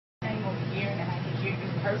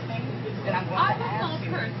cursing, then I'm going I to was ask not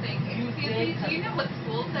you. cursing. You Excuse did me, do you know what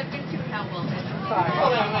schools I've been to and how well educated Sorry.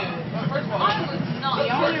 I am? First of all, I was not The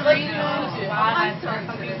only cursing. reason why I I'm said sorry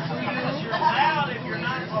something for to this. you. you're loud if you're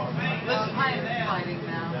not profane. Listen I to am that. fighting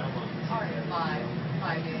now.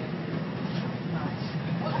 Fighting.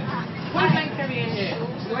 Point blank period is,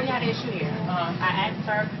 we already had an issue here. I asked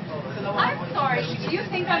her to know what I'm sorry. Do you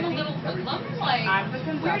think I'm a little hoodlum? Like, I'm the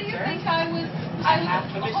conductor. where do you think I was? I have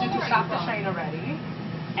permission to whoring stop the from? train already,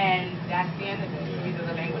 and that's the end of it. So either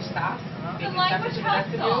the language stops, we The can stop language what you has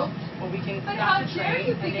have to do, stopped. or we can But stop how the dare train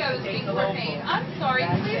you and think then I was take being the profane? local. I'm sorry.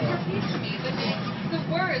 That's Please it. repeat to me the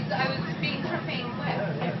words I was being profaned with.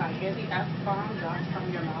 If I hear the F-bomb dropped from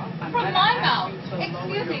your mouth, I'm From gonna my ask mouth. you to lower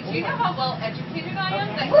Excuse me, your do you know voice. how well educated I am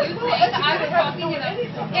that Okay. you think I was talking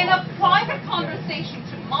in a private conversation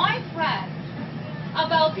to my friend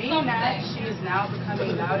about Being that something? she is now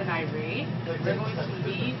becoming loud and irate, we're going to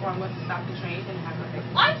leave, or I'm going to stop the train and have her fix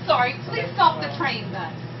it. I'm sorry, please stop the train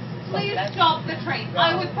then. Please stop the train.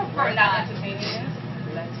 I would prefer We're not that. entertaining this.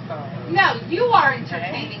 Let's go. No, you are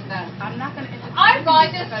entertaining them. I'm not going to entertain I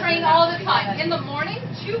ride you this because train you're not all the gonna time, let in me. the morning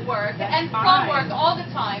to work That's and from fine. work all the